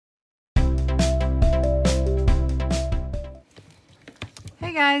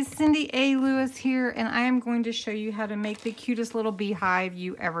Hey guys, Cindy A. Lewis here, and I am going to show you how to make the cutest little beehive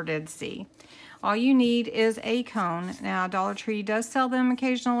you ever did see. All you need is a cone. Now, Dollar Tree does sell them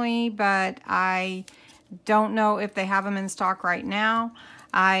occasionally, but I don't know if they have them in stock right now.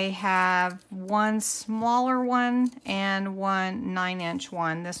 I have one smaller one and one 9-inch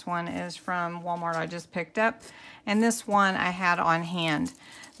one. This one is from Walmart I just picked up, and this one I had on hand.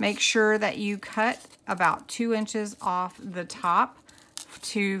 Make sure that you cut about 2 inches off the top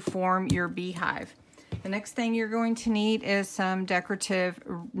to form your beehive. The next thing you're going to need is some decorative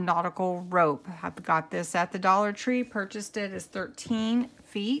nautical rope. I've got this at the Dollar Tree, purchased it as 13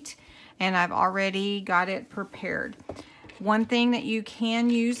 feet, and I've already got it prepared. One thing that you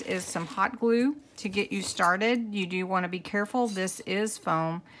can use is some hot glue to get you started. You do want to be careful, this is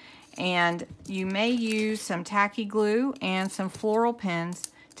foam, and you may use some tacky glue and some floral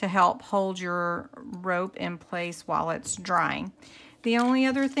pins to help hold your rope in place while it's drying. The only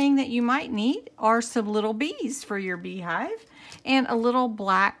other thing that you might need are some little bees for your beehive and a little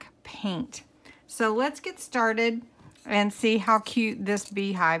black paint. So let's get started and see how cute this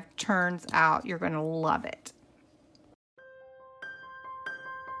beehive turns out. You're going to love it.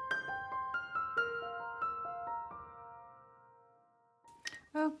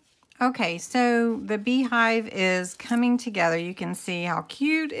 Okay, so the beehive is coming together. You can see how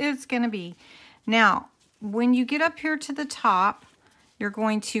cute it's going to be. Now, when you get up here to the top, you're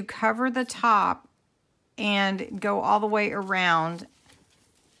going to cover the top and go all the way around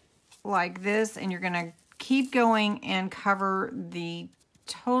like this, and you're going to keep going and cover the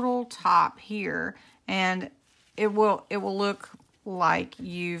total top here, and it will look like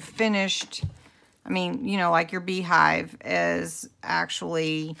you've finished. I mean, you know, like your beehive is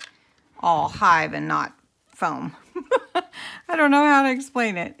actually all hive and not foam. I don't know how to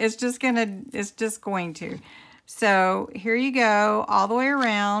explain it. It's just going to. So here you go, all the way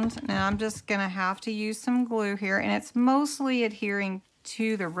around. Now I'm just gonna have to use some glue here, and it's mostly adhering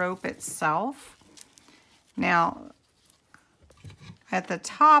to the rope itself. Now, at the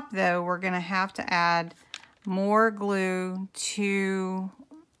top though, we're gonna have to add more glue to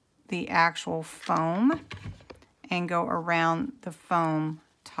the actual foam and go around the foam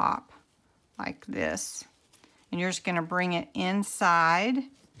top like this. And you're just gonna bring it inside.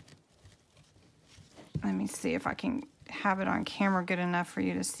 Let me see if I can have it on camera good enough for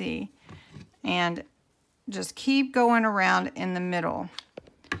you to see. And just keep going around in the middle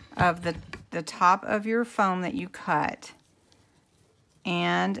of the top of your foam that you cut.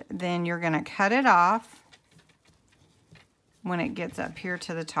 And then you're gonna cut it off when it gets up here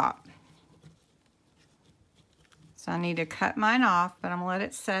to the top. So I need to cut mine off, but I'm gonna let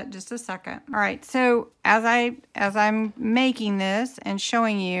it set just a second. All right, so as I'm making this and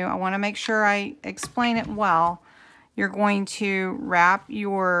showing you, I wanna make sure I explain it well. You're going to wrap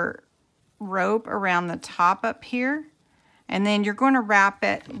your rope around the top up here, and then you're gonna wrap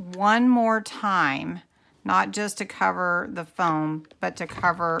it one more time, not just to cover the foam, but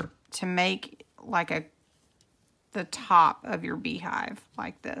to make like the top of your beehive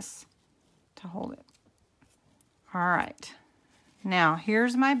like this, to hold it. All right, now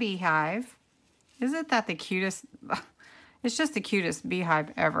here's my beehive. Isn't that the cutest? It's just the cutest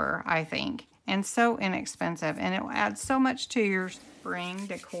beehive ever, I think, and so inexpensive, and it will add so much to your spring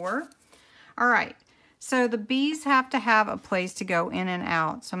decor. All right, so the bees have to have a place to go in and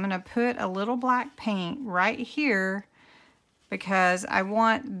out. So I'm gonna put a little black paint right here because I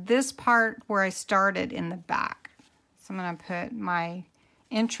want this part where I started in the back. So I'm gonna put my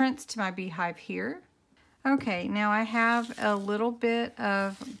entrance to my beehive here. Okay, now I have a little bit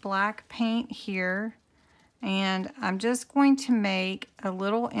of black paint here, and I'm just going to make a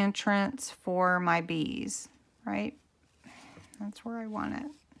little entrance for my bees, right? That's where I want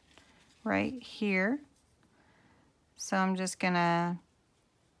it, right here. So I'm just gonna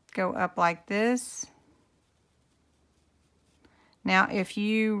go up like this. Now, if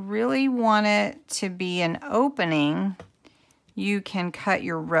you really want it to be an opening, you can cut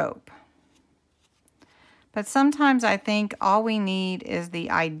your rope. But sometimes I think all we need is the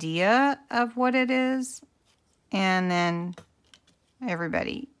idea of what it is, and then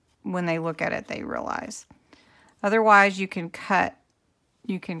everybody, when they look at it, they realize. Otherwise, you can cut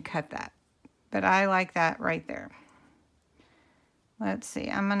that. But I like that right there. Let's see,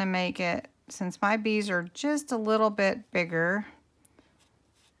 I'm gonna make it, since my bees are just a little bit bigger,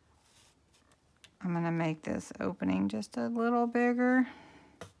 I'm gonna make this opening just a little bigger.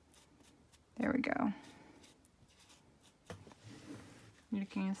 There we go. You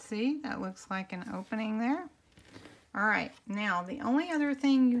can see that looks like an opening there. All right, now the only other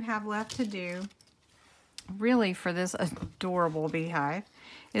thing you have left to do really for this adorable beehive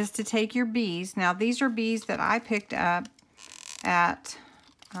is to take your bees. Now these are bees that I picked up at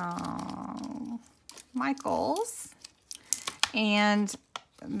Michael's, and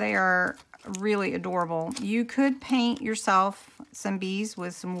they are really adorable. You could paint yourself some bees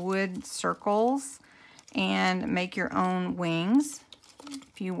with some wood circles and make your own wings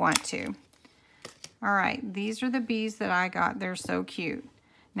if you want to. All right, these are the bees that I got. They're so cute.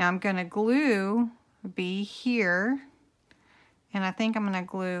 Now I'm going to glue a bee here, and I think I'm going to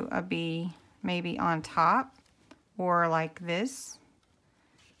glue a bee maybe on top or like this.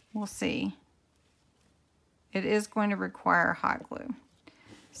 We'll see. It is going to require hot glue.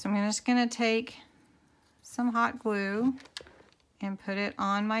 So I'm just going to take some hot glue and put it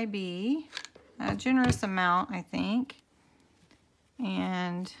on my bee. A generous amount, I think.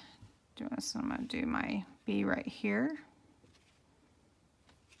 And so I'm going to do my bee right here.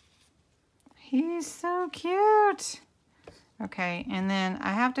 He's so cute. Okay, and then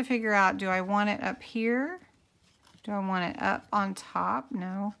I have to figure out, do I want it up here? Do I want it up on top?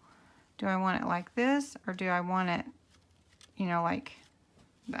 No. Do I want it like this, or do I want it, you know, like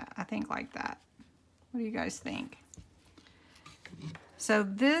that? I think like that. What do you guys think? So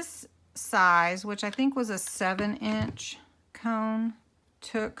this size, which I think was a 7-inch cone,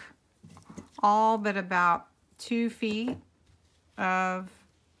 took all but about 2 feet of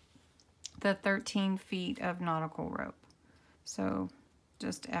the 13 feet of nautical rope. So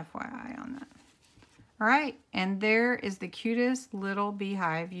just FYI on that. All right, and there is the cutest little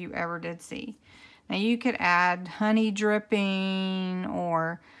beehive you ever did see. Now you could add honey dripping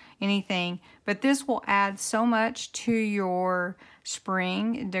or anything, but this will add so much to your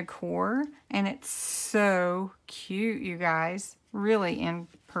spring decor, and it's so cute, you guys. Really, in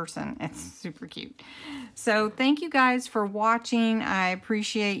person, it's super cute. So thank you guys for watching. I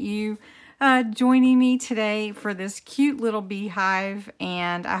appreciate you joining me today for this cute little beehive,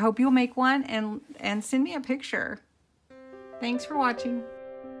 and I hope you'll make one and send me a picture. Thanks for watching.